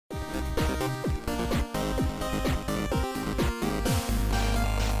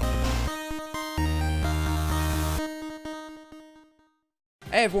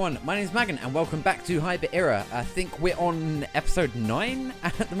Hey everyone, my name is Magon and welcome back to Hybrid Era. I think we're on episode 9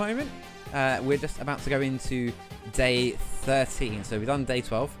 at the moment. We're just about to go into day 13. So we've done day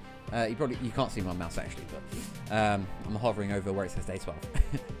 12. You can't see my mouse actually, but I'm hovering over where it says day 12.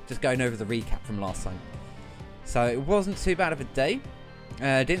 Just going over the recap from last time. So it wasn't too bad of a day.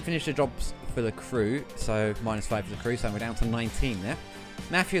 Didn't finish the jobs for the crew, so -5 for the crew, so we're down to 19 there.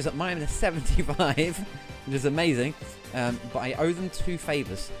 Matthew's at -75, which is amazing. But I owe them 2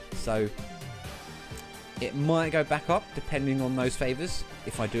 favours, so it might go back up depending on those favours,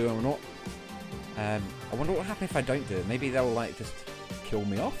 if I do or not. I wonder what will happen if I don't do it. Maybe they'll like just kill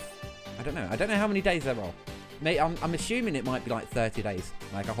me off. I don't know. I don't know how many days there are. I'm assuming it might be like 30 days,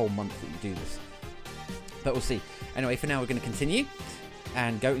 like a whole month that you do this. But we'll see. Anyway, for now we're going to continue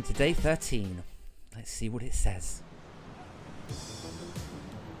and go into day 13. Let's see what it says.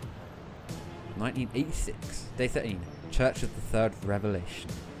 1986, day 13. Church of the Third Revelation.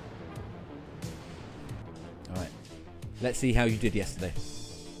 Alright, let's see how you did yesterday.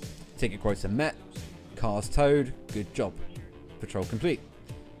 Ticket quotes are met. Cars towed. Good job. Patrol complete.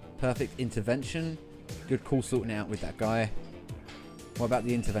 Perfect intervention. Good call sorting out with that guy. What about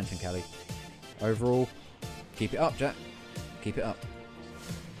the intervention, Kelly? Overall, keep it up, Jack. Keep it up.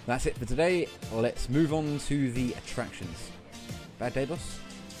 That's it for today. Let's move on to the attractions. Bad day, boss?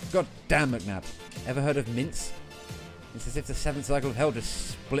 God damn, McNabb. Ever heard of mince? It's as if the 7th cycle of hell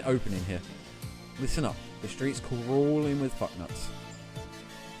just split open in here. Listen up, the street's crawling with fucknuts.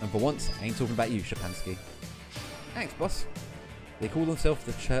 And for once, I ain't talking about you, Shapansky. Thanks, boss. They call themselves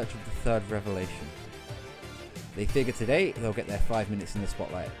the Church of the Third Revelation. They figure today they'll get their 5 minutes in the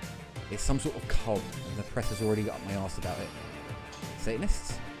spotlight. It's some sort of cult, and the press has already got up my arse about it.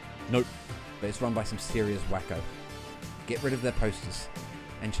 Satanists? Nope, but it's run by some serious wacko. Get rid of their posters,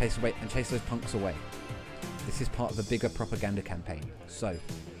 and chase those punks away. This is part of a bigger propaganda campaign, so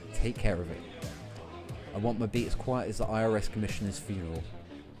take care of it. I want my beat as quiet as the IRS commissioner's funeral.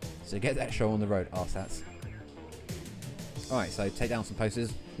 So get that show on the road, arsehats. Alright, so take down some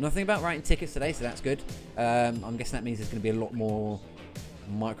posters. Nothing about writing tickets today, so that's good. I'm guessing that means there's going to be a lot more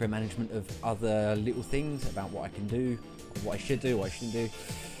micromanagement of other little things about what I can do, what I should do, what I shouldn't do.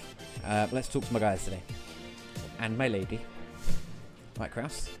 Let's talk to my guys today. And my lady. Right,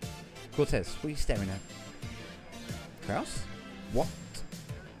 Kraus? Cortez, what are you staring at? Kraus? What?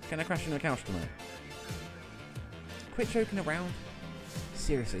 Can I crash into the couch tonight? Quit joking around.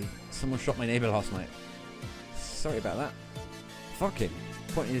 Seriously, someone shot my neighbour last night. Sorry about that. Fuck it.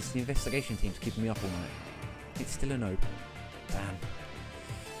 The point is, the investigation team's keeping me up all night. It's still a no. Damn.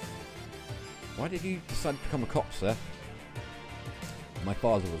 Why did you decide to become a cop, sir? My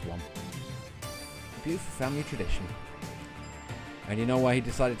father was one. A beautiful family tradition. And you know why he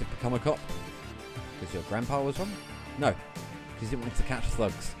decided to become a cop? Because your grandpa was one? No, because he didn't want to catch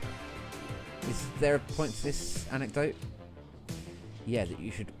thugs. Is there a point to this anecdote? Yeah, that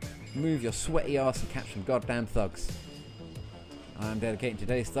you should move your sweaty ass and catch some goddamn thugs. I'm dedicating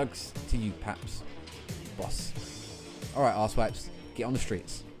today's thugs to you, Paps. Boss. Alright, arsewipes, get on the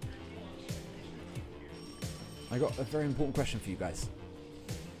streets. I got a very important question for you guys.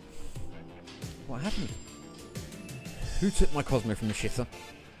 What happened? Who took my Cosmo from the shitter?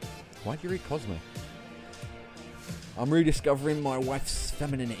 Why do you read Cosmo? I'm rediscovering my wife's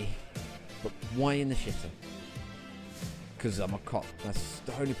femininity. But why in the shitter? Because I'm a cop. That's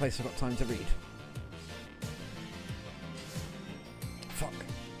the only place I've got time to read. Fuck.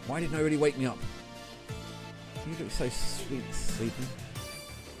 Why did nobody wake me up? You look so sweet sleeping.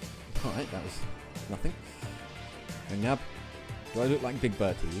 Alright, that was nothing. McNabb, do I look like Big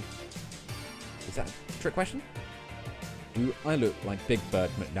Bird to you? Is that a trick question? Do I look like Big Bird,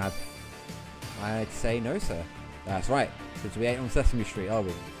 McNabb? I'd say no, sir. That's right, because we ain't on Sesame Street, are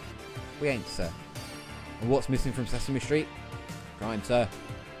we? We ain't, sir. And what's missing from Sesame Street? Crime, sir.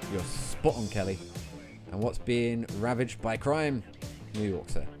 You're spot on, Kelly. And what's being ravaged by crime? New York,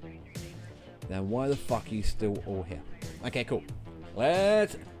 sir. Then why the fuck are you still all here? Okay, cool.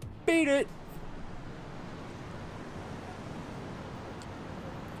 Let's beat it!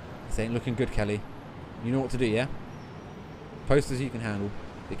 This ain't looking good, Kelly. You know what to do, yeah? Posters you can handle,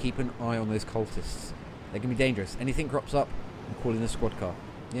 but keep an eye on those cultists. They can be dangerous. Anything crops up, I'm calling the squad car.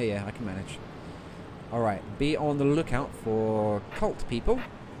 Yeah, I can manage. Alright, be on the lookout for cult people.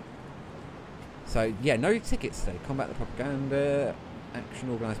 So, yeah, no tickets today. Combat the propaganda. Action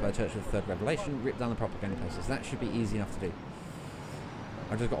organised by the Church of the Third Revelation. Rip down the propaganda posters. That should be easy enough to do.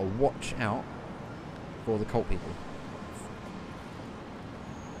 I've just got to watch out for the cult people.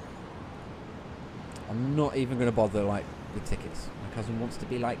 I'm not even going to bother, like, with tickets. My cousin wants to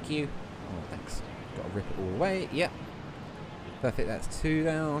be like you. Oh, thanks. Got to rip it all away. Yep. Perfect, that's 2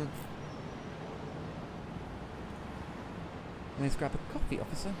 down. Let's grab a coffee,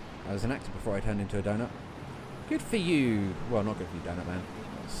 officer. I was an actor before I turned into a donut. Good for you. Well, not good for you, donut man.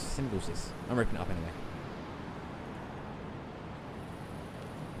 What symbols this? I'm ripping it up anyway.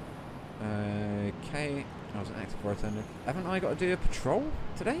 Okay. I was an actor before I turned in. Haven't I got to do a patrol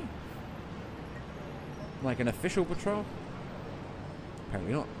today? Like an official patrol?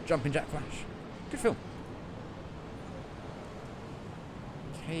 Apparently not. Jumping Jack Flash. Good film.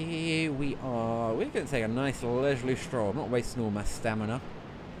 Okay, we're going to take a nice leisurely stroll. I'm not wasting all my stamina.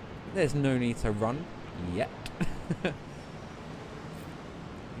 There's no need to run yet. You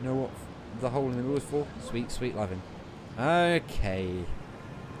know what the hole in the middle is for? Sweet, sweet loving. Okay.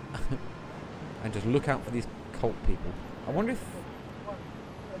 And just look out for these cult people. I wonder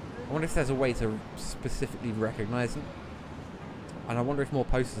if there's a way to specifically recognise them. And I wonder if more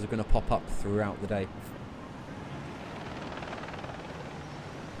posters are going to pop up throughout the day.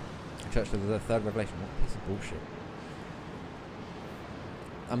 Church of the Third Revelation. What a piece of bullshit.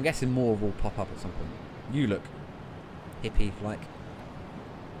 I'm guessing more will pop up at some point. You look hippie-like.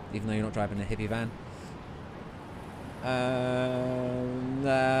 Even though you're not driving a hippie van.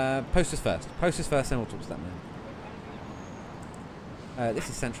 Posters first. Posters first, then we'll talk to that man. This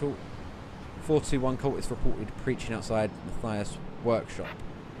is Central. 421 cult is reported preaching outside Matthias' workshop.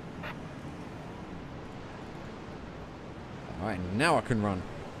 Alright, now I can run.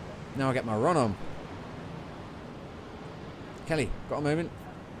 Now I get my run on. Kelly, got a moment?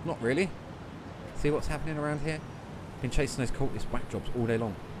 Not really. See what's happening around here? Been chasing those cultist whack jobs all day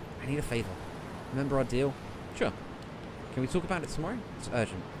long. I need a favour. Remember our deal? Sure. Can we talk about it tomorrow? It's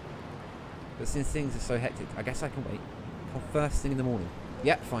urgent. But since things are so hectic, I guess I can wait. Till first thing in the morning.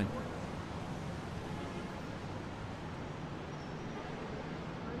 Yep, fine.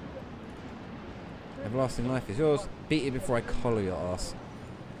 Everlasting life is yours. Beat it before I collar your ass.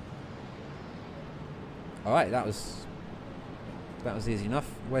 Alright, that was easy enough.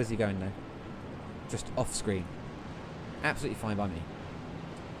 Where's he going now? Just off screen. Absolutely fine by me.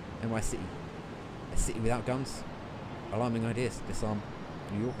 NY City. A city without guns. Alarming ideas to disarm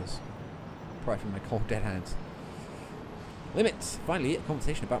New Yorkers. Right from my cold dead hands. Limits. Finally, a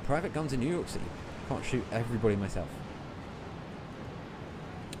conversation about private guns in New York City. Can't shoot everybody myself.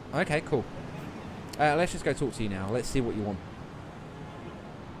 Okay, cool. Let's just go talk to you now. Let's see what you want.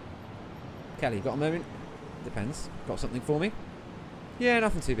 Kelly, got a moment? Depends. Got something for me? Yeah,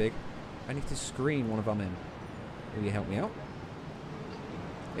 nothing too big. I need to screen one of our men. Will you help me out?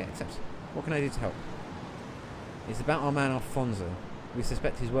 Yeah, accepts. What can I do to help? It's about our man Alfonso. We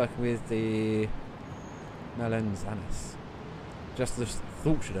suspect he's working with the Melanzanas. Just the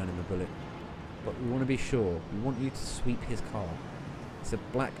thought should earn him a bullet. But we want to be sure. We want you to sweep his car. It's a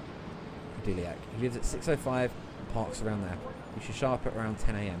black Cadillac. He lives at 605 and parks around there. We should show up at around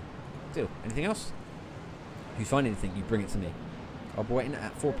 10 AM. Deal. Anything else? If you find anything, you bring it to me. I'll be waiting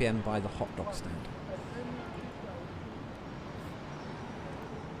at 4 PM by the hot dog stand.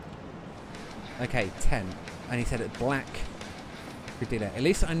 Okay, 10. And he said it's black Cadillac. At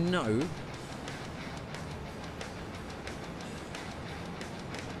least I know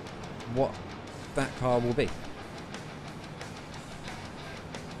what that car will be.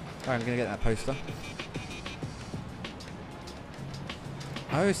 Alright, I'm going to get that poster.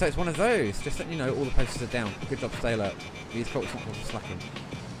 Oh, so it's one of those. Just letting you know, all the posters are down. Good job, stay alert. These cults not slacking.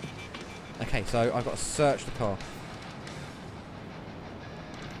 Okay, so I've got to search the car.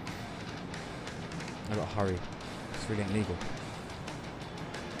 I've got to hurry. It's really illegal.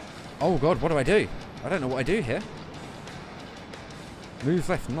 Oh god, what do I do? I don't know what I do here. Move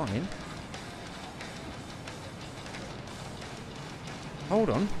left 9. Hold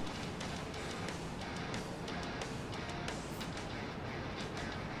on.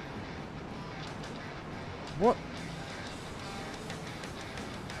 What?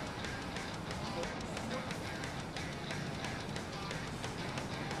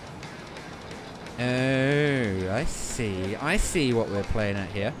 Oh, I see. I see what we're playing at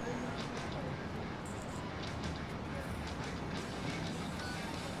here.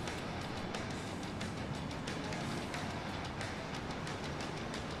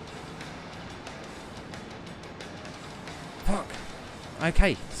 Fuck.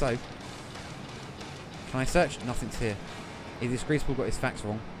 Okay, so can I search? Nothing's here. Either this greaseball got his facts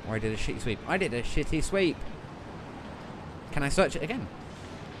wrong, or I did a shitty sweep. I did a shitty sweep. Can I search it again?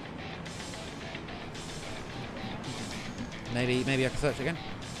 Maybe I can search again.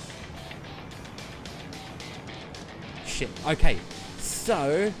 Shit. Okay.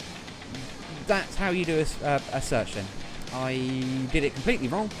 So that's how you do a search then. I did it completely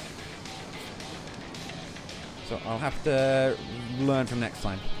wrong. So I'll have to learn from next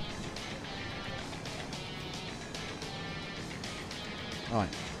time. Alright.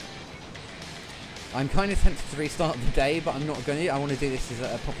 I'm kind of tempted to restart the day, but I'm not going to. I want to do this as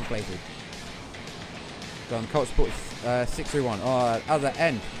a proper playthrough. Go on, Colt Sport 631. Other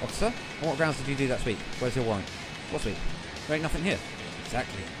end. Officer, on what grounds did you do that sweep? Where's your warrant? What sweep? There ain't nothing here.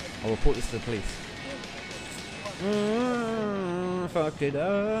 Exactly. I'll report this to the police. Fucked it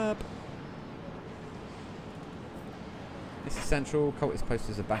up. This is central. Cultist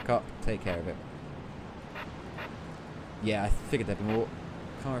posters are back up. Take care of it. Yeah, I figured there'd be more.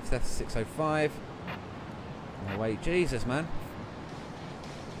 Car of theft 605. Oh wait, Jesus, man.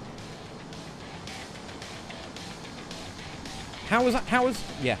 How was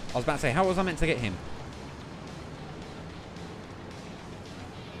yeah, I was about to say, how was I meant to get him?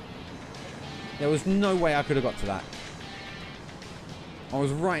 There was no way I could have got to that. I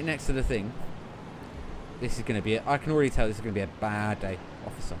was right next to the thing. This is going to be it. I can already tell this is going to be a bad day.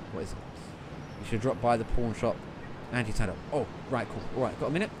 Officer, what is it? You should drop by the pawn shop. And he turned up. Oh, right, cool. Alright, got a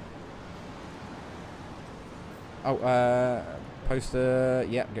minute? Oh, poster.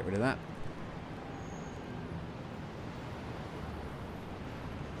 Yeah, get rid of that.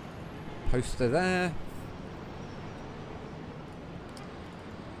 Poster there.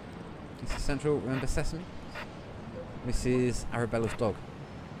 This is central. Remember Sesame? This is Arabella's dog.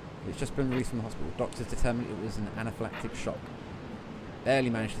 It's just been released from the hospital. Doctors determined it was an anaphylactic shock. Barely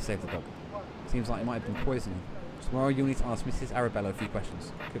managed to save the dog. Seems like it might have been poisoning. Tomorrow you'll need to ask Mrs. Arabella a few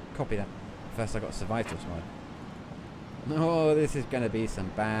questions. Could copy that. First I got to survive till tomorrow. Oh, this is going to be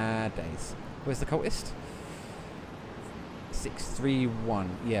some bad days. Where's the cultist? 631.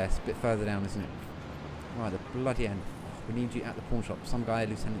 Yeah, it's a bit further down, isn't it? Right, the bloody end. We need you at the pawn shop. Some guy,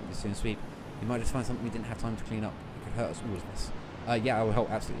 Lieutenant, is doing sweep. You might just find something we didn't have time to clean up. It could hurt us all of this. Yeah, I will help,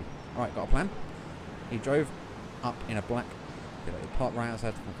 absolutely. Alright, got a plan. He drove up in a black... Park right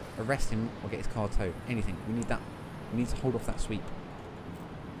outside. Arrest him or get his car towed. Anything. We need that. We need to hold off that sweep.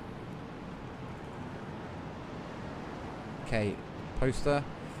 Okay, poster.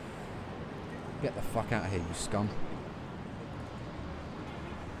 Get the fuck out of here, you scum.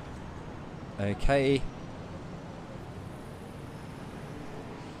 Okay.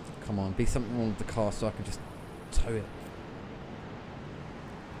 Come on, be something wrong with the car so I can just tow it.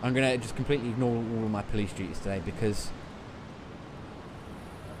 I'm going to just completely ignore all of my police duties today because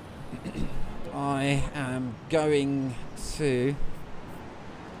I am going to...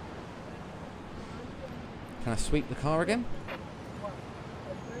 Can I sweep the car again?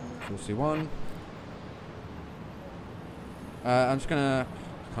 4C1. I'm just going to...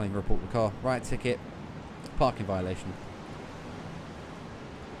 Can't even report the car. Right, ticket. Parking violation.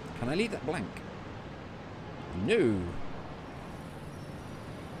 Can I leave that blank? No.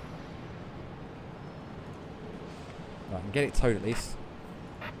 Right, I can get it towed at least.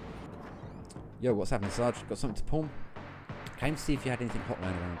 Yo, what's happening, Sarge? Got something to pawn? Came to see if you had anything hot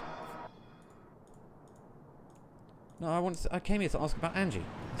lying around. No, I came here to ask about Angie.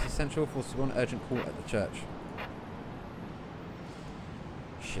 This is Central Force 1 urgent call at the church.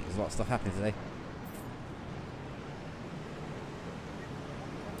 Shit, there's a lot of stuff happening today.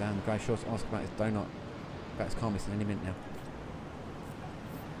 Damn, the guy sure to ask about his donut. About his car missing any minute now.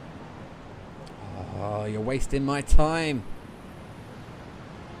 Oh, you're wasting my time.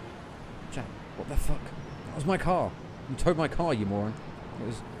 Jack, what the fuck? That was my car. You towed my car, you moron. It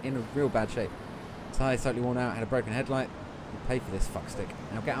was in a real bad shape. Tyres totally worn out, had a broken headlight. You pay for this fuckstick.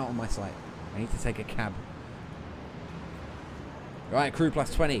 Now get out on my site. I need to take a cab. Right, crew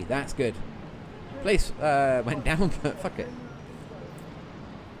plus 20. That's good. Police went down, but fuck it.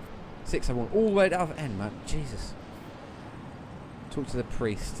 601. All the way down to end, man. Jesus. Talk to the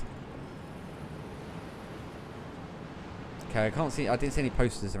priest. Okay, I can't see. I didn't see any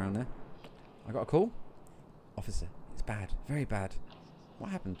posters around there. I got a call. Officer, it's bad. Very bad.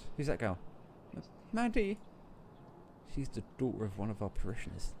 What happened? Who's that girl? Maddie. She's the daughter of one of our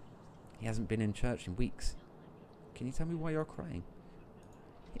parishioners. He hasn't been in church in weeks. Can you tell me why you're crying?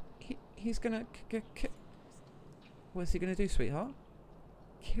 He's gonna... What's he gonna do, sweetheart?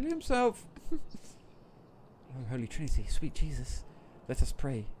 Kill himself. Oh, Holy Trinity, sweet Jesus. Let us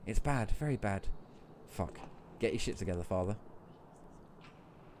pray. It's bad, very bad. Fuck. Get your shit together, father.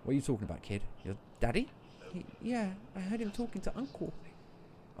 What are you talking about, kid? Your daddy? Yeah, I heard him talking to Uncle.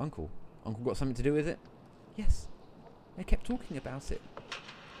 Uncle? Uncle got something to do with it? Yes. They kept talking about it.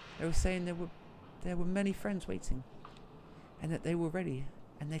 They were saying there were many friends waiting. And that they were ready.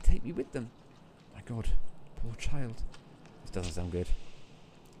 And they'd take me with them. My God. Poor child. This doesn't sound good.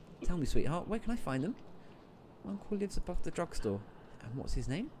 Tell me, sweetheart, where can I find them? Uncle lives above the drugstore. And what's his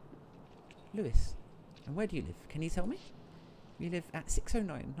name? Lewis. And where do you live? Can you tell me? You live at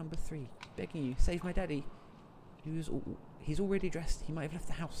 609, number 3. Begging you, save my daddy. He's already dressed. He might have left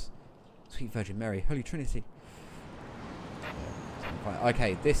the house. Sweet Virgin Mary, Holy Trinity.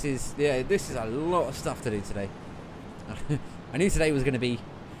 Okay, this is a lot of stuff to do today. I knew today was going to be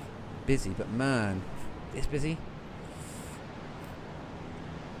busy, but man, it's busy.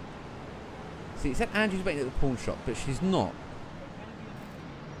 See, it said Angie's waiting at the pawn shop, but she's not.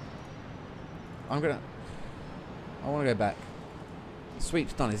 I want to go back.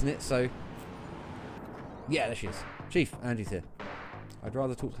 Sweep's done, isn't it? So, yeah, there she is. Chief, Angie's here. I'd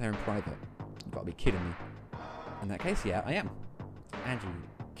rather talk to her in private. You've got to be kidding me. In that case, yeah, I am. Angie,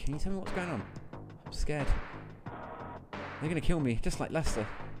 can you tell me what's going on? I'm scared. They're going to kill me, just like Lester.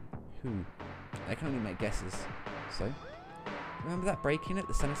 Who? I can only make guesses. So? Remember that break-in at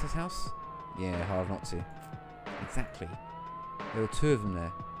the senator's house? Yeah, hard not to. Exactly. There were 2 of them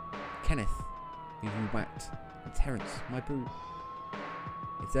there. Kenneth, who you whacked, and Terence, my boo.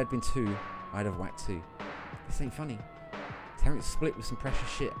 If there'd been 2, I'd have whacked 2. This ain't funny. Terence split with some precious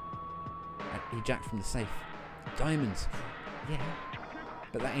shit. He jacked from the safe. Diamonds. Yeah.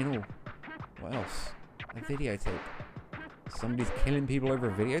 But that ain't all. What else? A videotape. Somebody's killing people over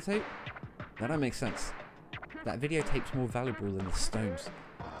a videotape? That don't make sense. That videotape's more valuable than the stones.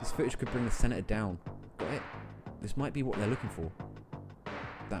 This footage could bring the senator down. Got it? This might be what they're looking for.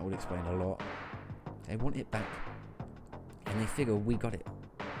 That would explain a lot. They want it back. And they figure we got it.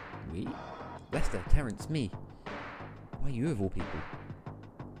 We? Lester, Terence, me. Why you of all people?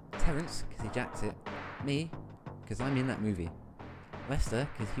 Terence, because he jacked it. Me, because I'm in that movie. Lester,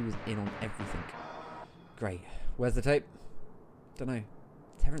 because he was in on everything. Great. Where's the tape? Dunno.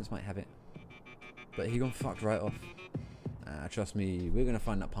 Terence might have it. But he gone fucked right off. Trust me, we're going to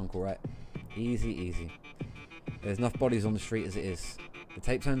find that punk alright. Easy, easy. There's enough bodies on the street as it is. The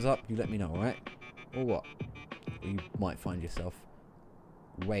tape turns up, you let me know, alright? Or what? Or you might find yourself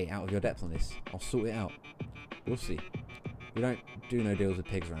way out of your depth on this. I'll sort it out. We'll see. We don't do no deals with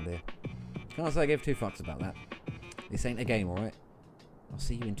pigs around here. Can't say I give 2 fucks about that. This ain't a game, alright? I'll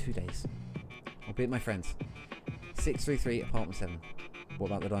see you in 2 days. I'll be at my friends. 633 apartment 7. What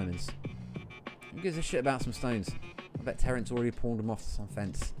about the diamonds? Who gives a shit about some stones? I bet Terence already pawned them off to some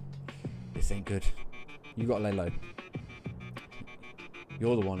fence. This ain't good. You gotta lay low.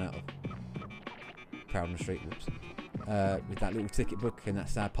 You're the one out of Proudham Street, whoops. With that little ticket book and that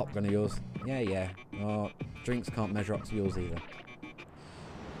sad pop gun of yours. Yeah. Oh, drinks can't measure up to yours either.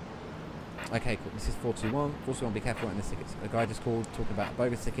 Okay, cool. This is 421. 421, be careful writing this ticket. A guy just called talking about a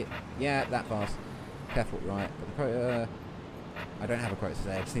bogus ticket. Yeah, that fast. Careful, right. But the quota... I don't have a quota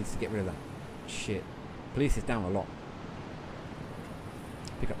today. I just need to get rid of that shit. Police is down a lot.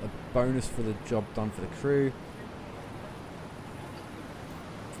 Pick up the bonus for the job done for the crew.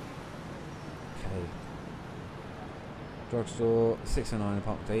 Okay. Drugstore, 609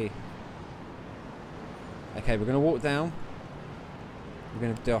 apartment D. Okay, we're going to walk down. We're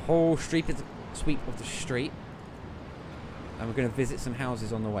going to do a whole sweep of the street. And we're going to visit some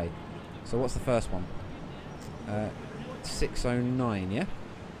houses on the way. So what's the first one? 609, yeah?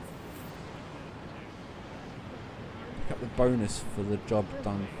 Pick up the bonus for the job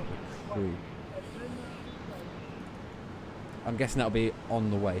done for the crew. I'm guessing that'll be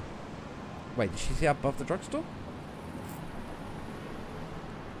on the way. Wait, did she see above the drugstore?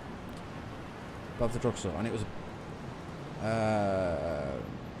 Above the drugstore, and it was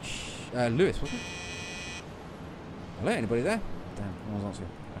Lewis, wasn't it? Hello, anybody there? Damn, no one's answering.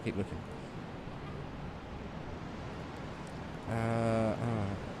 I keep looking.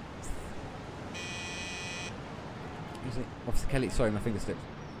 Is it? Officer Kelly, sorry, my finger slipped.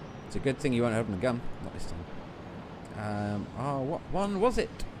 It's a good thing you won't open the gun. Not this time. What one was it?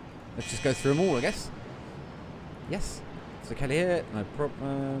 Let's just go through them all, I guess. Yes. So Kelly here, no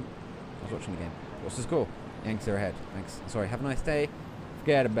problem. I was watching the game. What's the score? Yanks are ahead. Thanks. Sorry, have a nice day.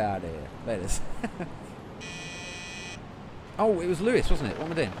 Forget about it. Later. Oh, it was Lewis, wasn't it? What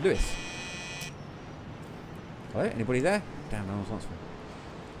am I doing? Lewis. Hello? Anybody there? Damn, no one's answering.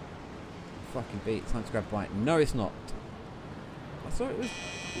 Fucking beat. Time to grab a bite. No, it's not. I thought it was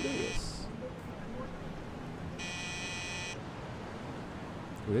Lewis.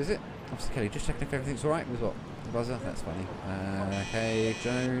 Who is it? Officer Kelly, just checking if everything's alright with what? The buzzer? That's funny. Okay,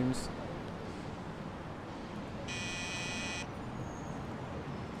 Jones.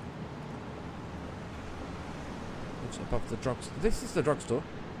 What's above the drugstore? This is the drugstore.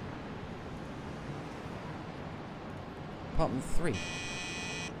 Apartment 3.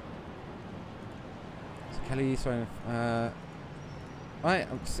 So Kelly, sorry.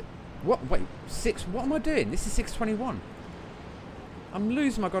 What? Wait, 6? What am I doing? This is 621. I'm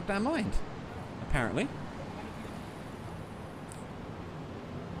losing my goddamn mind. Apparently.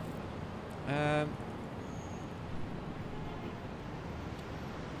 Okay,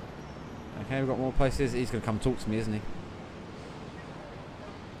 we've got more places. He's going to come talk to me, isn't he?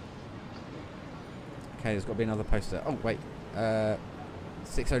 Okay, there's got to be another poster. Oh, wait.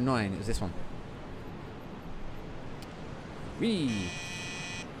 609. It was this one. Whee!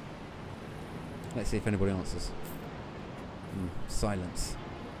 Let's see if anybody answers. Silence.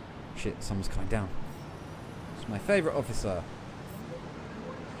 Shit, someone's coming down. It's my favourite officer.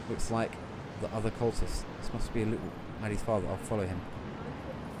 Looks like the other cultist. This must be a little Maddie's father. I'll follow him.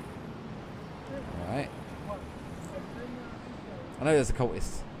 Alright. I know there's a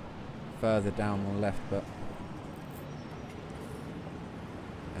cultist further down on the left, but...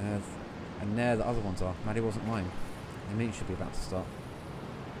 and there the other ones are. Maddie wasn't mine. The meeting should be about to start.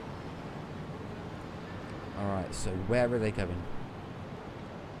 Alright, so where are they going?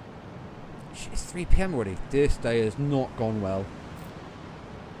 Shit, it's 3 PM already. This day has not gone well.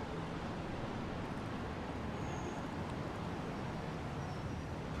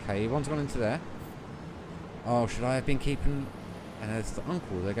 Okay, one's gone into there. Oh, should I have been keeping... And there's the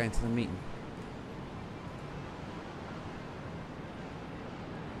uncle. They're going to the meeting.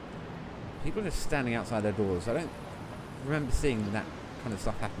 People are just standing outside their doors. I don't remember seeing that kind of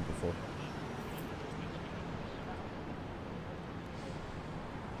stuff happen before.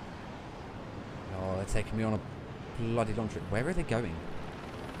 Oh, they're taking me on a bloody long trip. Where are they going?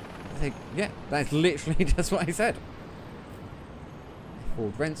 Yeah, that's literally just what I said.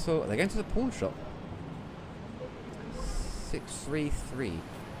 Ford rental. Are they going to the pawn shop? 633.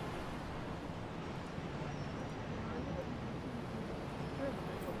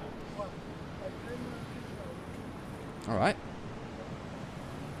 All right.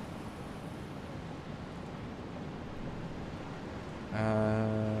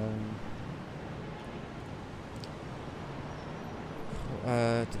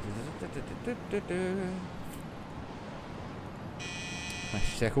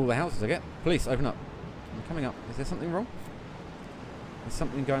 Let's check all the houses I get. Police, open up. I'm coming up. Is there something wrong? There's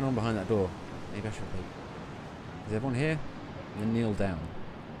something going on behind that door. Maybe I should be. Is everyone here? Then kneel down.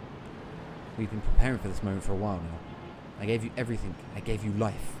 We've been preparing for this moment for a while now. I gave you everything. I gave you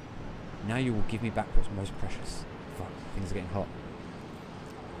life. Now you will give me back what's most precious. Fuck, things are getting hot.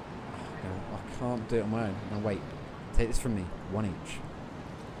 No, I can't do it on my own. Now wait. Take this from me. One each.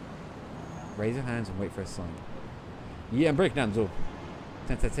 Raise your hands and wait for a sign. Yeah, I'm breaking down the door.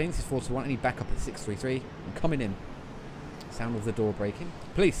 1013, this is 421. I need backup at 633. I'm coming in. Sound of the door breaking.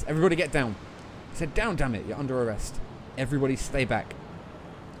 Police, everybody get down. I said down, damn it. You're under arrest. Everybody stay back.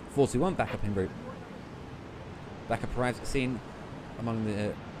 421, backup en route. Backup arrives at the scene. Among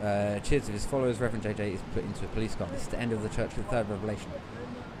the cheers of his followers, Reverend JJ is put into a police car. This is the end of the Church of the Third Revelation.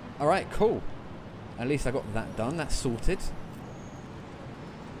 Alright, cool. At least I got that done. That's sorted.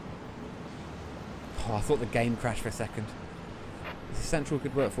 Oh, I thought the game crashed for a second. It's essential.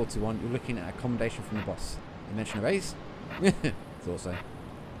 Good work, 421. You're looking at accommodation from the boss. You mentioned a raise? Thought so.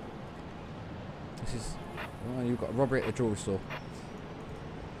 This is... Oh, you've got a robbery at the jewelry store.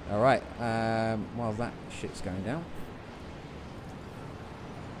 Alright, while that shit's going down.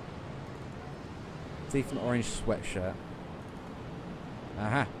 Thief in orange sweatshirt.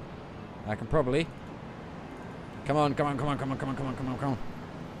 Aha. I can probably... Come on, come on, come on, come on, come on, come on, come on, come on.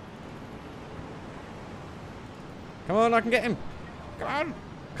 Come on, I can get him. Come on.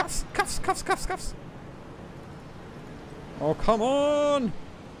 Cuffs, cuffs, cuffs, cuffs, cuffs. Oh, come on.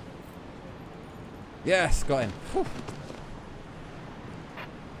 Yes, got him. Whew.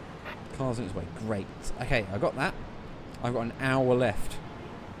 Car's on its way. Great. Okay, I got that. I've got an hour left.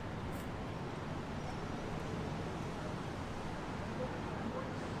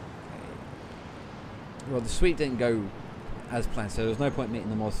 Well, the suite didn't go as planned, so there was no point meeting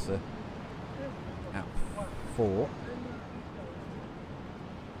the monster at 4.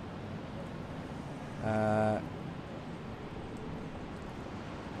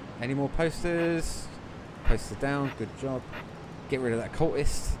 Any more posters? Posters down. Good job. Get rid of that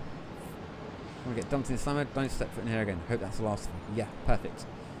cultist. Want to get dumped in the slammer? Don't step foot in here again. Hope that's the last one. Yeah, perfect.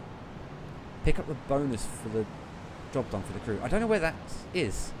 Pick up the bonus for the job done for the crew. I don't know where that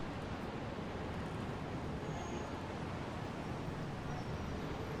is.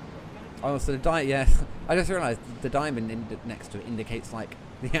 Oh, so the diamond, yeah. I just realised the diamond next to it indicates like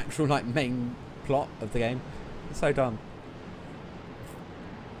the actual like main plot of the game. It's so dumb.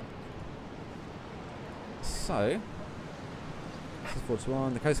 So, this is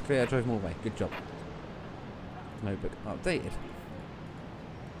 421. The coast clear. I drove them all away. Good job. Notebook updated.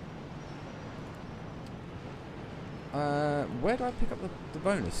 Where do I pick up the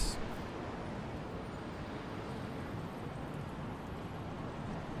bonus?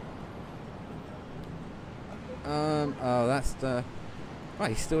 Oh, that's the... Right,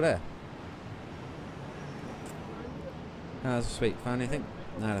 he's still there. That's sweet. Found anything?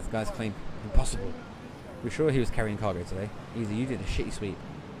 No, this guy's clean. Impossible. We're sure he was carrying cargo today. Either you did a shitty sweep,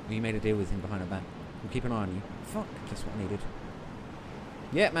 or you made a deal with him behind our back. We'll keep an eye on you. Fuck, just what I needed.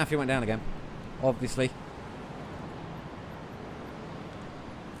 Yeah, Matthew went down again. Obviously.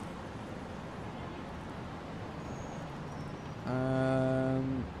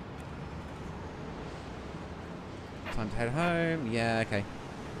 Time to head home. Yeah, okay.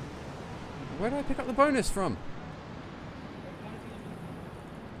 Where did I pick up the bonus from?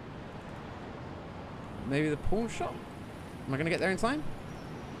 Maybe the pawn shop? Am I going to get there in time?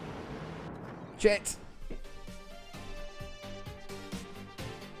 Shit!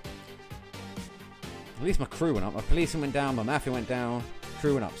 At least my crew went up. My policeman went down, my mafia went down,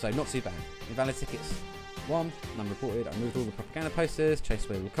 crew went up, so not too bad. Invalid tickets. 1, none reported. I moved all the propaganda posters, chased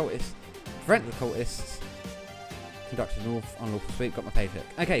away all the cultists, prevented the cultists, conducted an unlawful sweep, got my paycheck.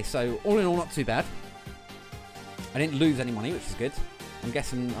 Okay, so all in all, not too bad. I didn't lose any money, which is good. I'm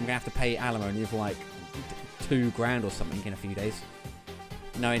guessing I'm going to have to pay alimony for like $2,000 or something in a few days.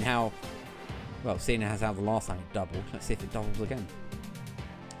 Knowing how, well, seeing as how the last time it doubled, let's see if it doubles again.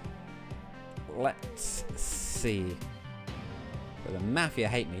 Let's see. But the mafia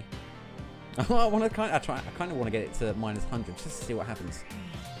hate me. I kind of want to get it to -100 just to see what happens.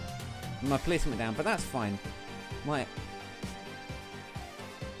 My policeman went down, but that's fine.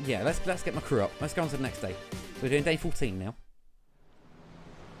 Yeah, let's get my crew up. Let's go on to the next day. So we're doing day 14 now.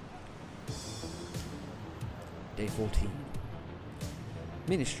 Day 14.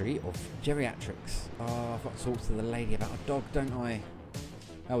 Ministry of Geriatrics. Oh, I've got to talk to the lady about a dog, don't I?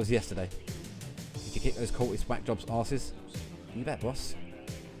 That was yesterday. Did you kick those cultist whack jobs' asses? You bet, boss.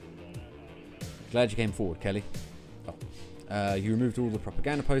 Glad you came forward, Kelly. Oh. You removed all the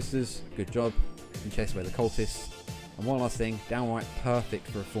propaganda posters. Good job. You chased away the cultists. And one last thing, downright perfect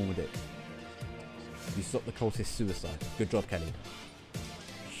for a former dick. You stopped the cultist suicide. Good job, Kelly.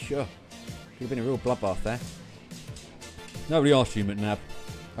 Sure. Could have been a real bloodbath there. Nobody asked you, McNab.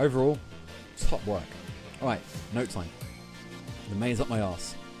 Overall, top work. Alright, note time. The main's up my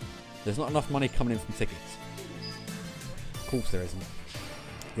arse. There's not enough money coming in from tickets. Of course there isn't.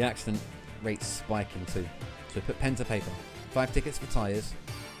 The accident rate's spiking too. So put pen to paper. 5 tickets for tyres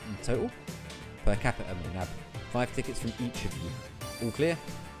in total. Per capita, McNab. 5 tickets from each of you. All clear?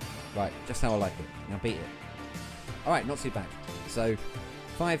 Right, just how I like it. Now beat it. Alright, not too bad. So,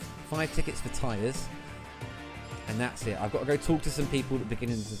 5 tickets for tyres. And that's it. I've got to go talk to some people at the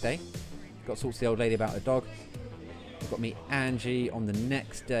beginning of the day. Got to talk to the old lady about her dog. I've got to meet Angie on the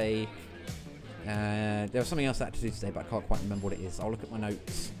next day. There was something else I had to do today, but I can't quite remember what it is. I'll look at my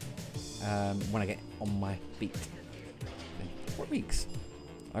notes when I get on my beat. What weeks?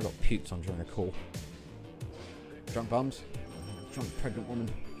 I got puked on during a call. Drunk bums. Drunk pregnant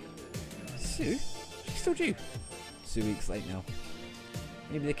woman. Sue? She's still due. 2 weeks late now.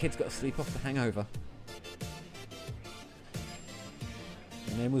 Maybe the kid's got to sleep off the hangover.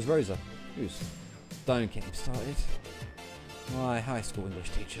 Her name was Rosa. Who's? Don't get him started. My high school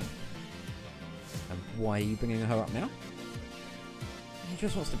English teacher. And why are you bringing her up now? He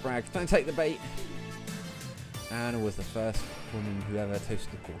just wants to brag. Don't take the bait. Anna was the first woman who ever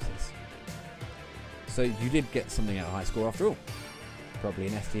toasted courses. So you did get something out of high school after all. Probably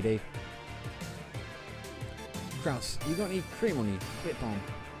an STD. Kraus, you got any cream on you? Lip balm.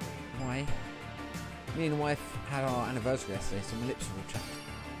 Why? Me and the wife had our anniversary yesterday, so my lips are all chapped.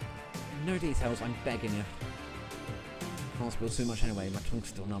 No details, I'm begging you. Can't spill too much anyway, my tongue's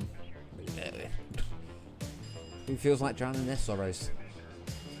still numb. Who feels like drowning their sorrows?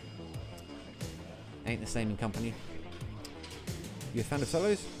 Ain't the same in company. You a fan of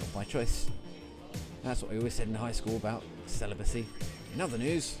solos? Not by choice. That's what we always said in high school about celibacy. In other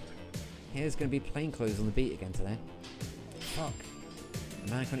news, here's going to be plainclothes on the beat again today. Fuck.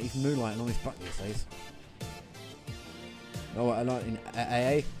 The man can't even moonlight on his butt these days. Oh, what I like in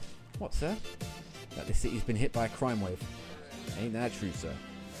AA? What, sir? That this city's been hit by a crime wave. Ain't that true, sir?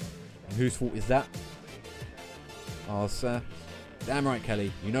 And whose fault is that? Oh, sir. Damn right,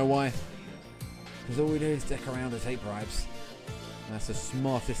 Kelly. You know why? Because all we do is dick around and take bribes. And that's the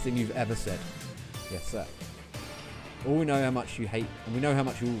smartest thing you've ever said. Yes, sir. All we know how much you hate, and we know how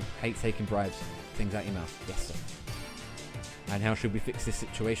much you hate taking bribes. Things out your mouth. Yes, sir. And how should we fix this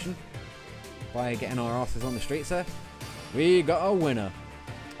situation? By getting our asses on the street, sir? We got a winner.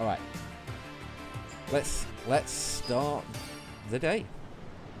 Alright. Let's start the day.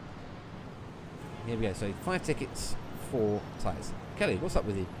 Here we go. So 5 tickets, 4 tyres. Kelly, what's up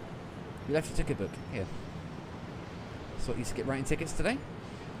with you? You left your ticket book. Here. So you to get writing tickets today?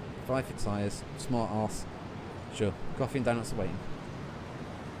 5 for tyres. Smart ass. Sure. Coffee and donuts are waiting.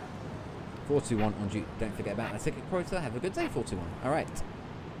 421 on duty. Don't forget about that ticket quota. Have a good day, 421. Alright.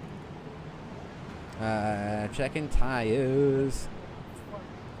 Checking tyres.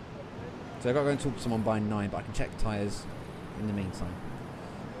 So I've got to go and talk to someone by 9, but I can check tyres in the meantime.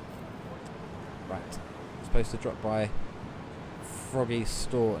 Right. I'm supposed to drop by Froggy's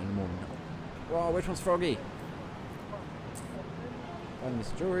store in the morning. Whoa, which one's Froggy? Find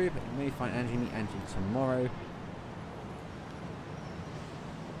Miss Jewelry, but you may find Angie. Meet Angie tomorrow.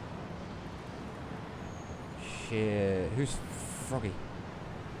 Shit. Who's Froggy?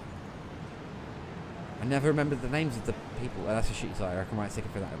 I never remembered the names of the people. Oh, that's a shitty tyre. I can write a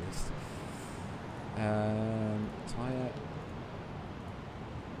ticket for that at least. Tyre.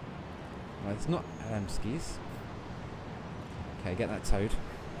 Well, it's not skis. Okay, get that towed.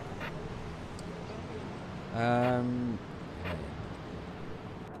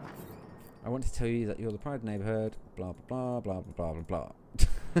 I want to tell you that you're the pride of the neighbourhood. Blah blah blah blah blah blah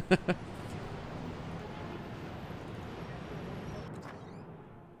blah.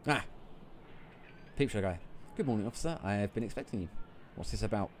 Ah, peep show guy. Good morning, officer. I have been expecting you. What's this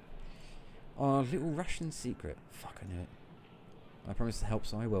about? Our little Russian secret. Fuck, I knew it. I promised to help,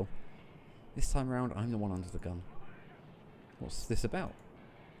 so I will. This time around, I'm the one under the gun. What's this about?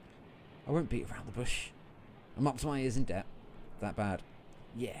 I won't beat around the bush. I'm up to my ears in debt. That bad.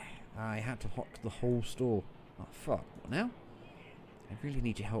 Yeah, I had to hock the whole store. Oh, fuck. What now? I really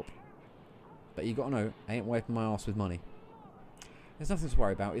need your help. But you gotta know, I ain't wiping my ass with money. There's nothing to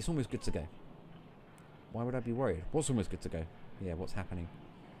worry about. It's almost good to go. Why would I be worried? What's almost good to go? Yeah, what's happening?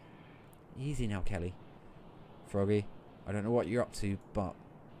 Easy now, Kelly. Froggy, I don't know what you're up to, but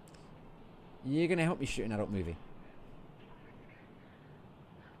you're gonna help me shoot an adult movie.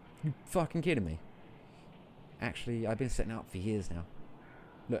 You fucking kidding me? Actually, I've been setting out for years now.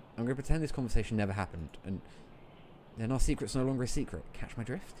 Look, I'm gonna pretend this conversation never happened, and then our secret's no longer a secret. Catch my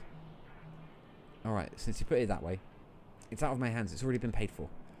drift? Alright, since you put it that way, it's out of my hands. It's already been paid for.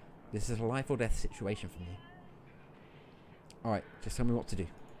 This is a life or death situation for me. Alright, just tell me what to do.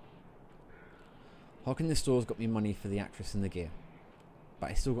 Hocking the store's got me money for the actress and the gear,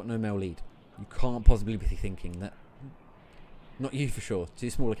 but I still got no male lead. You can't possibly be thinking that. Not you for sure. Too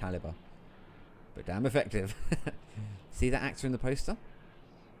small a caliber, but damn effective. See that actor in the poster?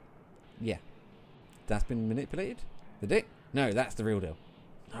 Yeah. That's been manipulated? The dick? No, that's the real deal.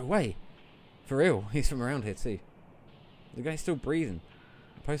 No way. For real. He's from around here too. The guy's still breathing.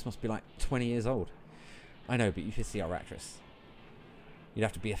 The post must be like 20 years old. I know, but you should see our actress. You'd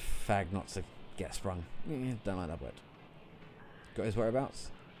have to be a fag not to get sprung. Yeah, don't like that word. Got his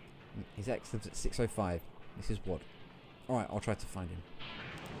whereabouts? His ex lives at 605. This is what? Alright, I'll try to find him.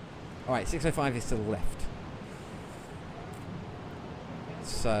 Alright, 605 is to the left.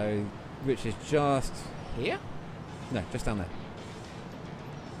 So, which is just here? No, just down there.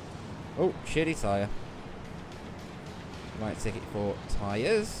 Oh, shitty tyre. Right, ticket for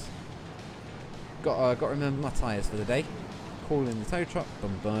tyres. Got to remember my tyres for the day. Call in the tow truck.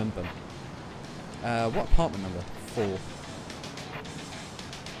 Bum bum bum. What apartment number? 4.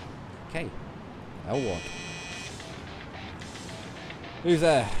 Okay. L1. Who's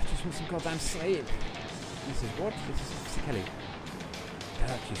there? Just want some goddamn sleep. This is what? This is Officer Kelly.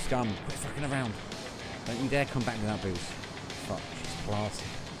 Dirt, you scum. Quit fucking around. Don't you dare come back without booze. Fuck, she's classy.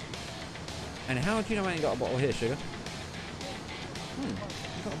 And how do you know I ain't got a bottle here, sugar? You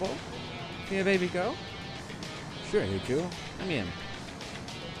got a bottle? Yeah, baby girl? Sure you do. Let me in.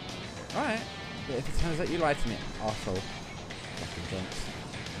 Alright. But if it turns out you lied to me, arsehole. Fucking dunce.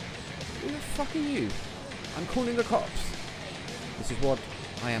 Who the fuck are you? I'm calling the cops. This is what?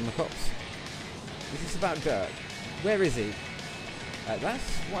 I am the cops. This is about Dirk. Where is he? That's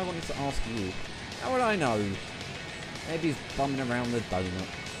what I wanted to ask you. How would I know? Maybe he's bumming around the donut.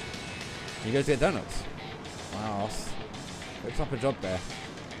 You go to get donuts? My arse. Looks up a job there.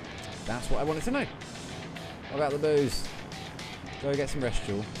 That's what I wanted to know. What about the booze? Go get some rest,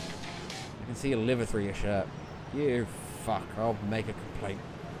 Jewel. I can see your liver through your shirt. You fuck, I'll make a complaint.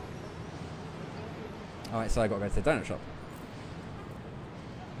 Alright, so I gotta go to the donut shop.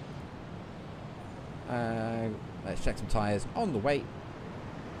 Let's check some tyres on the way.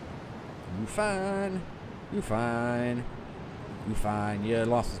 You fine. You fine. You fine. Your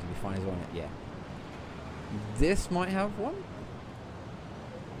last is gonna be fine as well, isn't it? Yeah. This might have one.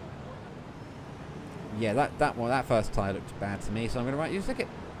 Yeah, that first tyre looked bad to me, so I'm gonna write you a ticket.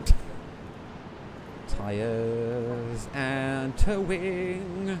 Tyres and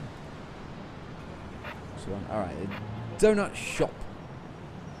towing. So alright, donut shop.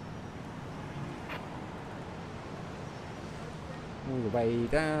 All the way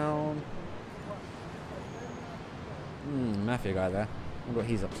down. Mafia guy there. I wonder what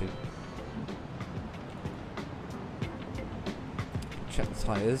he's up to. Check the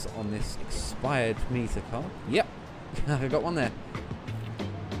tyres on this expired meter car. Yep, I got one there.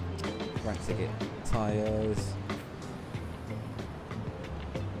 Right ticket. Tyres.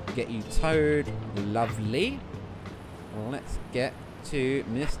 Get you towed. Lovely. Let's get to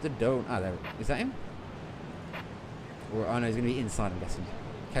Mr. Don. Ah, there. Is that him? Or, oh no, he's going to be inside, I'm guessing.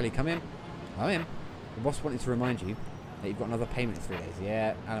 Kelly, come in. I'm in. The boss wanted to remind you that you've got another payment in 3 days.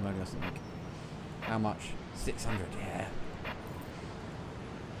 Yeah, alimony or something. How much? 600. Yeah.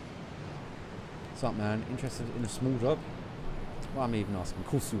 What's up, man? Interested in a small job? Well, I'm even asking. Of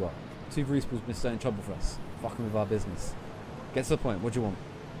course you are. 2 Greaseballs been starting trouble for us. Fucking with our business. Get to the point. What do you want?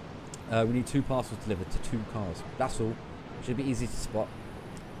 We need 2 parcels delivered to 2 cars. That's all. Should be easy to spot.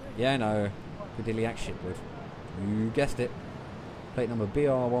 Yeah, no. Cordeliac shipwood. You guessed it. Plate number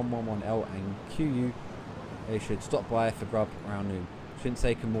BR111L and QU. They should stop by for grub around noon. Shouldn't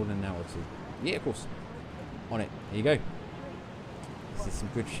take them more than an hour or 2. Yeah, of course. On it. Here you go. This is some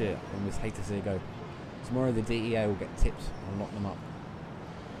good shit. I almost hate to see it go. Tomorrow the DEA will get tips and lock them up.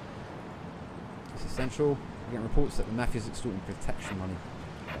 It's essential. We're getting reports that the mafia's extorting protection money.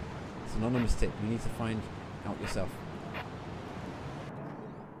 It's an anonymous tip. You need to find out yourself.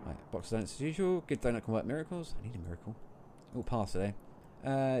 Right, box of donuts as usual. Good donut can work miracles. I need a miracle. All pass today.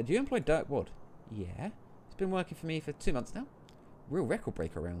 Do you employ Dirk Wad? Yeah. He's been working for me for 2 months now. Real record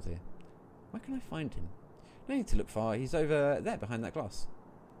breaker around here. Where can I find him? No need to look far. He's over there behind that glass.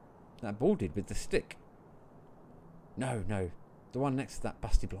 That balded with the stick. No, no. The one next to that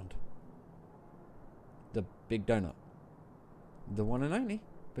busty blonde. The big donut. The one and only.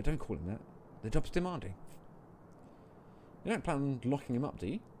 But don't call him that. The job's demanding. You don't plan on locking him up, do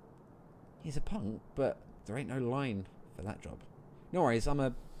you? He's a punk, but there ain't no line for that job. No worries, I'm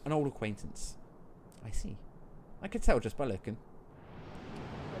an old acquaintance. I see. I could tell just by looking.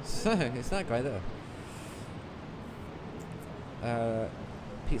 So, it's that guy there.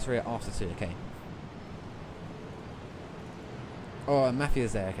 Pizzeria after 2, okay. Oh,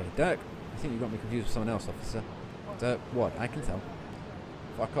 Mafia's there, okay. Dirk, I think you got me confused with someone else, officer. Dirk, what? I can tell.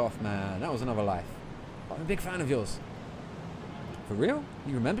 Fuck off, man. That was another life. I'm a big fan of yours. For real?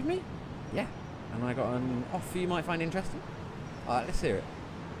 You remembered me? Yeah. And I got an offer you might find interesting. Alright, let's hear it.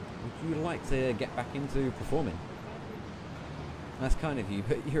 Would you like to get back into performing? That's kind of you,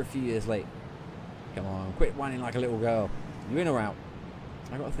 but you're a few years late. Come on, quit whining like a little girl. You in or out?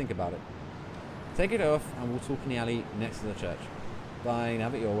 I got to think about it. Take it off and we'll talk in the alley next to the church. Fine,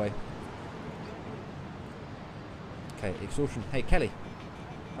 have it your way. Okay, extortion. Hey, Kelly.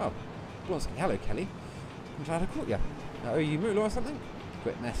 Oh, Blonsky. Hello, Kelly. I'm glad I caught you. Oh, you moolah or something?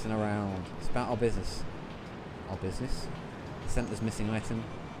 Quit messing around. It's about our business. Our business? The centre's missing item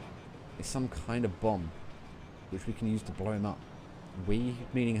is some kind of bomb, which we can use to blow him up. We?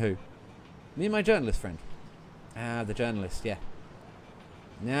 Meaning who? Me and my journalist friend. Ah, the journalist, yeah.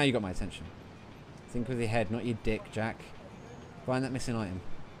 Now you got my attention. Think with your head, not your dick, Jack. Find that missing item.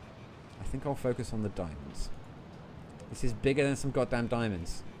 I think I'll focus on the diamonds. This is bigger than some goddamn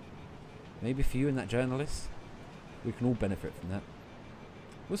diamonds. Maybe for you and that journalist, we can all benefit from that.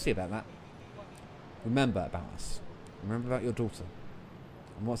 We'll see about that. Remember about us. Remember about your daughter.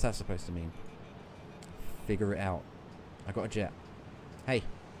 And what's that supposed to mean? Figure it out. I got a jet. Hey,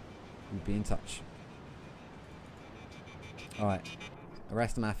 we'll be in touch. Alright.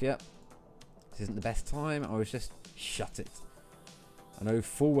 Arrest the mafia. This isn't the best time. I was just... Shut it. I know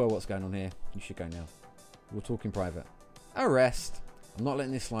full well what's going on here. You should go now. We'll talk in private. Arrest. I'm not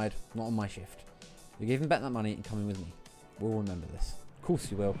letting this slide. Not on my shift. You're giving back that money and coming with me. We'll remember this. Of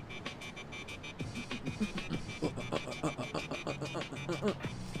course you will.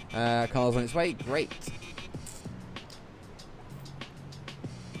 Car's on its way. Great.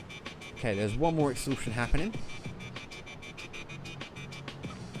 Okay, there's one more extortion happening.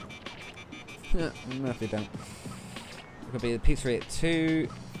 No, they don't. It could be the pizzeria at 2.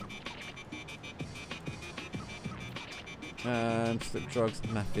 Slip drugs,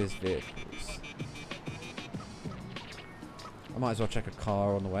 mafia's vehicles. I might as well check a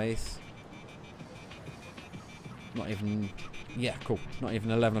car on the ways. Not even... Yeah, cool. Not even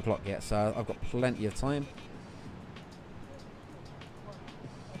 11 o'clock yet, so I've got plenty of time.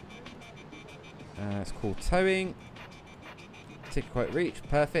 It's called towing. Ticket quote reached.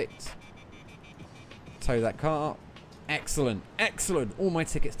 Perfect. Tow that car. Excellent. Excellent. All my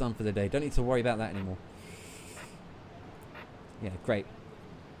tickets done for the day. Don't need to worry about that anymore. Yeah, great.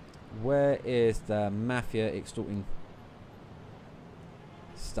 Where is the mafia extorting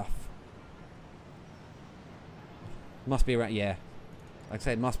stuff? Must be around... Yeah. Like I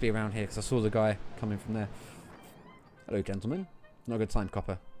said, it must be around here because I saw the guy coming from there. Hello, gentlemen. Not a good time,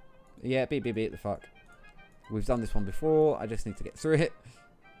 copper. Yeah, beep, the fuck. We've done this one before. I just need to get through it.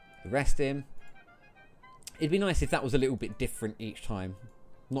 Arrest him. It'd be nice if that was a little bit different each time.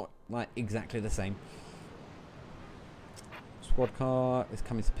 Not, like, exactly the same. Squad car is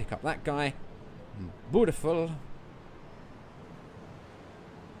coming to pick up that guy. Beautiful.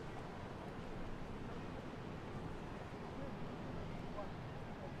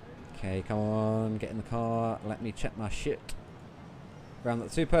 Okay, come on. Get in the car. Let me check my shit. Round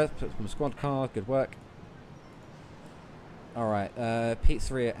that super. Put some squad car. Good work. Alright,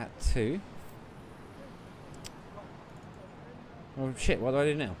 pizzeria at 2. Oh shit, what do I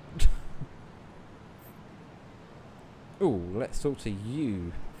do now? Ooh, let's talk to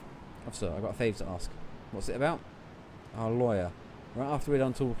you. Officer, I've got a favour to ask. What's it about? Our lawyer. Right after we're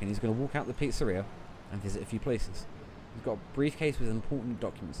done talking, he's going to walk out the pizzeria and visit a few places. He's got a briefcase with important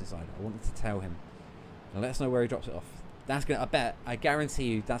documents inside. I wanted to tell him. Now let us know where he drops it off. That's going to, I guarantee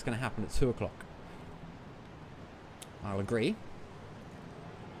you that's going to happen at 2 o'clock. I'll agree.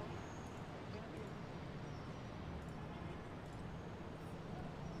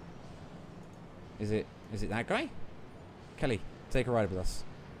 Is it that guy? Kelly, take a ride with us.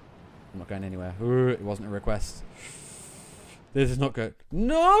 I'm not going anywhere. Ooh, it wasn't a request. This is not good.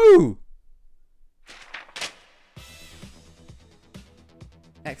 No!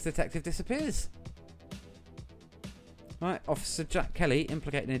 Ex-detective disappears. Right, Officer Jack Kelly,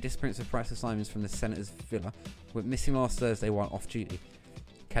 implicated in a disappearance of Priceless Simons from the Senator's villa, went missing last Thursday while off duty.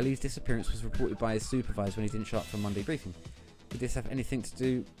 Kelly's disappearance was reported by his supervisor when he didn't show up for a Monday briefing. Did this have anything to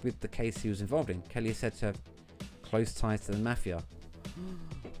do with the case he was involved in? Kelly is said to have close ties to the mafia.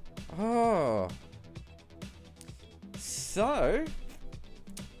 Oh. So,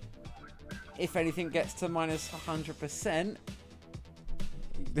 if anything gets to minus 100%,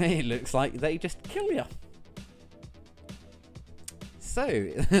 it looks like they just kill you. So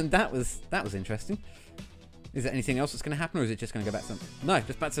that was interesting. Is there anything else that's going to happen, or is it just going to go back to no,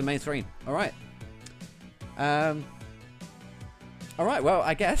 just back to the main screen? All right. All right. Well,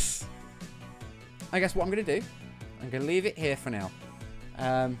 I guess what I'm going to do, I'm going to leave it here for now.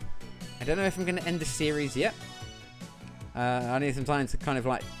 I don't know if I'm going to end the series yet. I need some time to kind of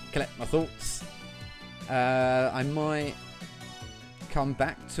like collect my thoughts. I might come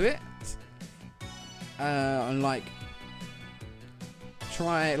back to it and like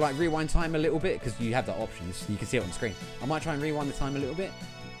try like rewind time a little bit, because you have that option, so you can see it on the screen. I might try and rewind the time a little bit,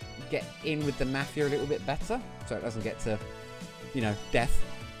 get in with the mafia a little bit better, so it doesn't get to, you know, death.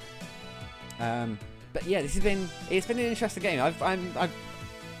 But yeah, it's been an interesting game.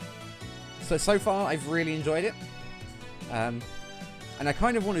 So far I've really enjoyed it, and I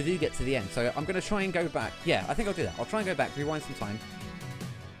kind of want to get to the end, so I'm going to try and go back. Yeah, I think I'll do that. I'll try and go back, rewind some time,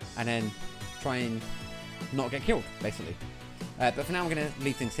 and then try and not get killed, basically. But for now, I'm going to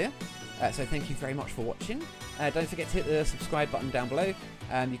leave things here. So thank you very much for watching. Don't forget to hit the subscribe button down below.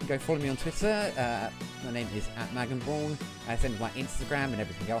 You can go follow me on Twitter. My name is @MagonBorn. Same with my Instagram and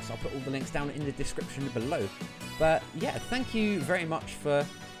everything else. I'll put all the links down in the description below. But yeah, thank you very much for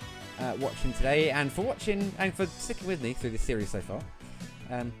watching today, and for watching and for sticking with me through this series so far.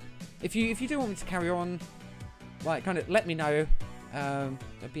 If you do want me to carry on, like, kind of let me know.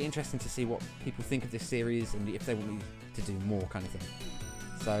 It'd be interesting to see what people think of this series and if they want me to do more, kind of thing.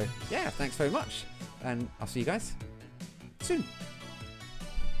 So yeah, thanks very much, and I'll see you guys soon.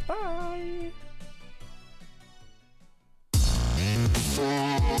 Bye.